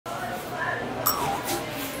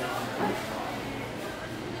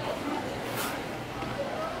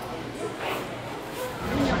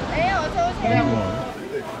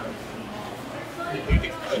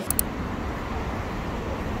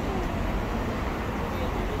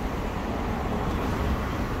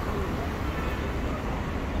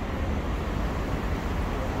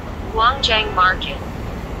Gwangjang Market.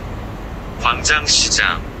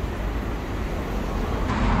 광장시장.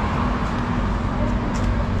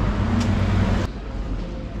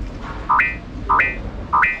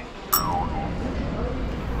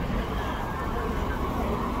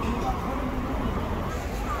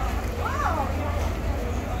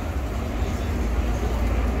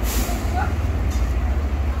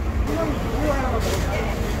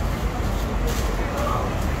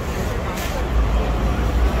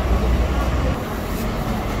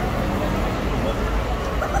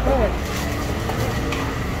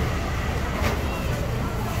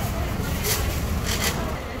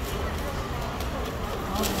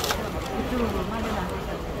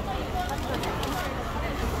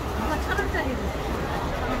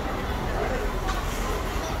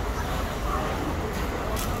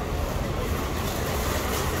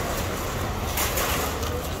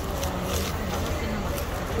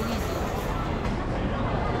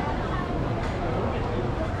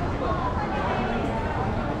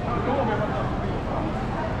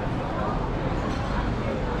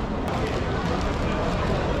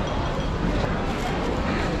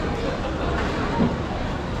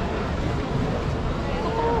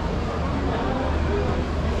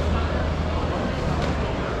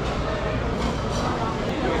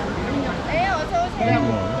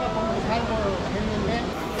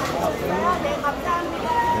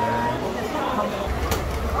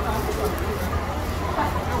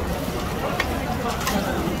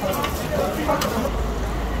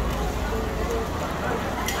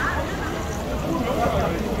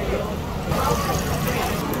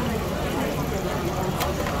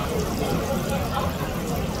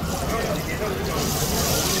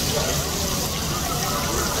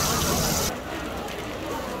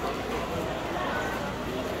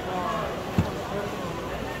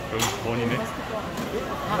 여기 번이네.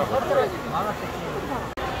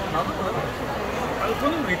 아니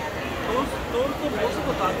저는 왜 너또 버스도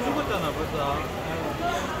안 죽었잖아 벌써.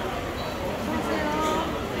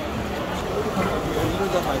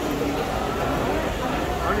 이러다 맛있는데.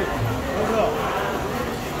 아니 벌써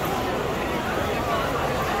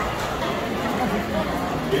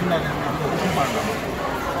옛날에 엄청 많아.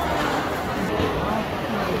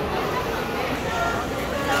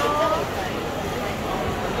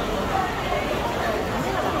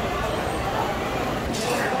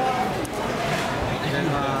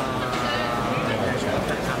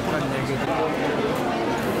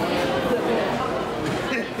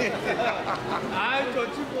 아이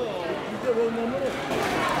좋지 뭐. 이제 보면은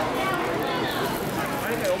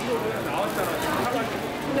아니 여기로 나왔잖아.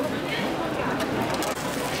 사가지고.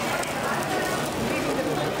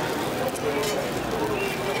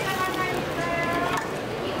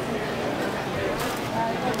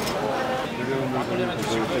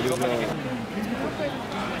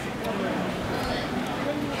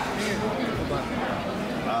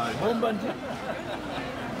 아, 뭔 반지?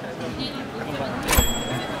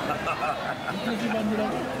 이것이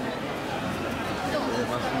반지라고? 네,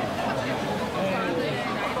 맞습니다.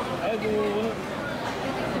 아이고,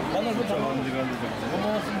 만나서 다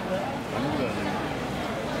고마웠습니다. 아닙니다.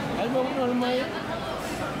 알바는 얼마예요?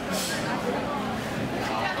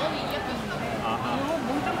 아하. 이거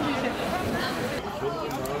몽땅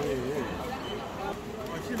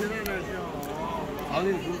아니,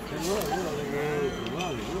 그건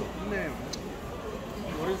아니고. 네.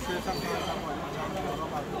 머릿수에 상관을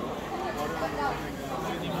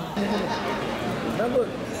나도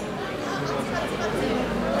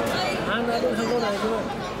하나도 상관없고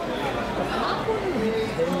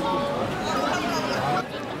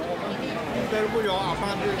때려보려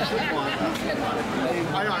아빠한테 쓸거 같아.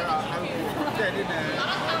 아유 때리네.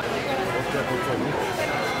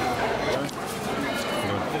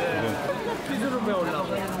 피스로 배우려고.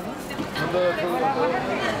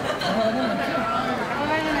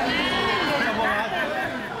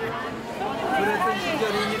 그랬던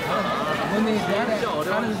시절이니까 진짜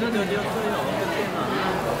어려운 시절이었어요.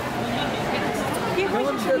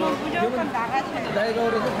 그때는 무조건 나가세요. 나이가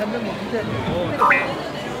어려서 담배 먹기 때문에.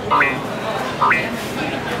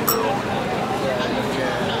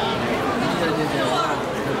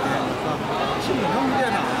 지금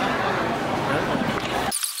형제나.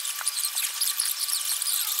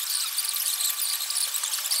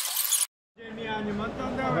 재미 아니면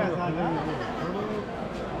딴데 왜 사냐?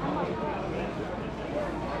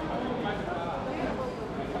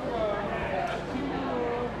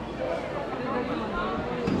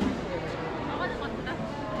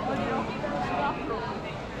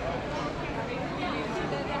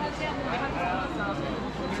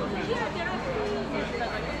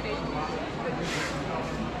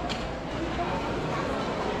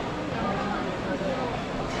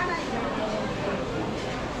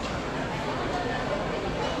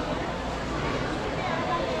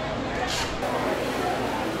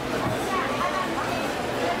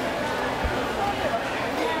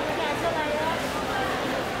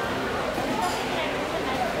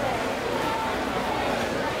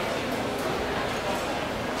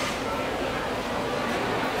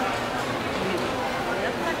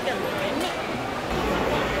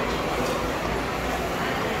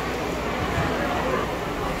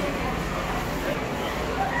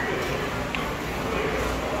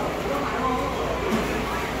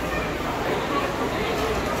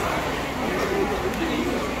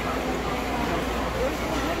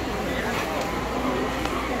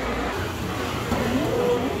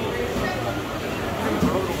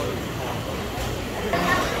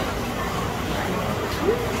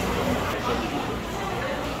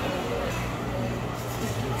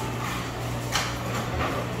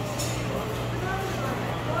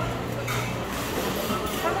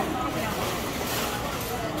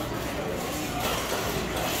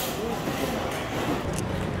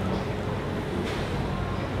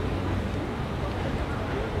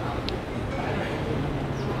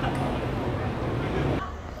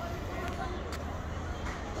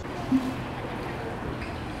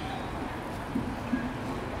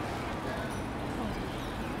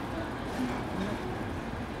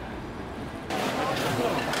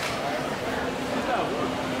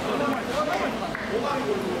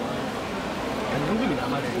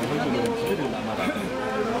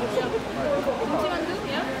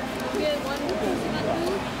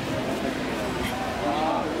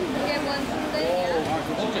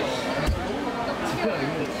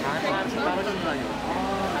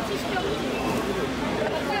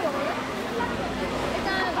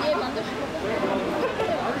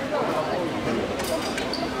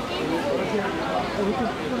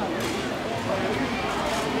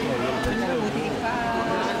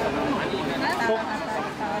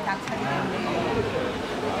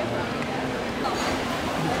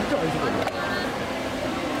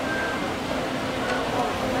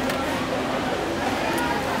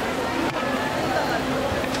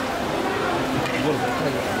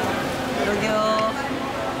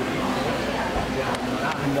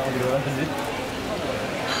 나오고 들어가는데.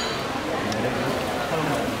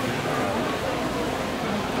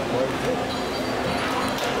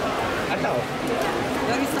 갔다 와.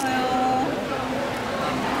 여기 있어요.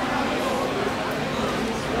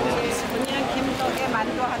 그냥 김떡에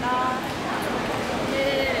만두 하나.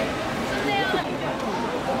 네. 주세요.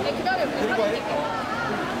 네, 기다려요. 사진 찍게요.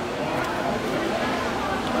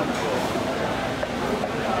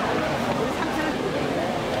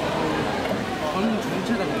 전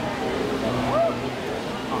전체가 그래.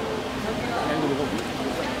 이거 먹어.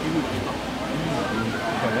 이거 줄까?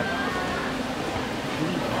 그래?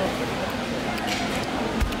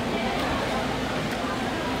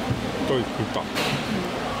 또 굵다.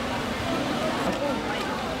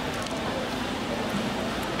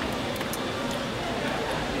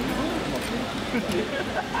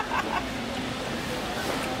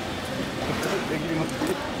 애기를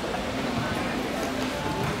먹지.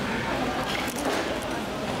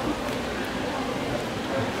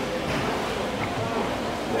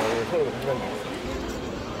 서로 건강해.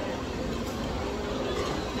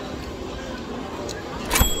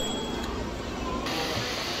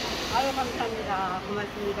 아유, 감사합니다.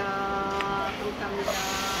 고맙습니다. 감사합니다.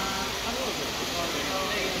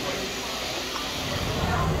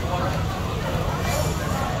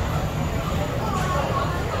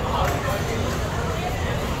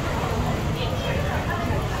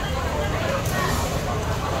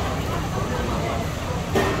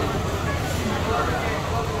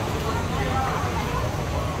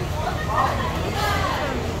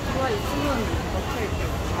 누가 있으면 어떻게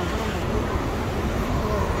안 그러면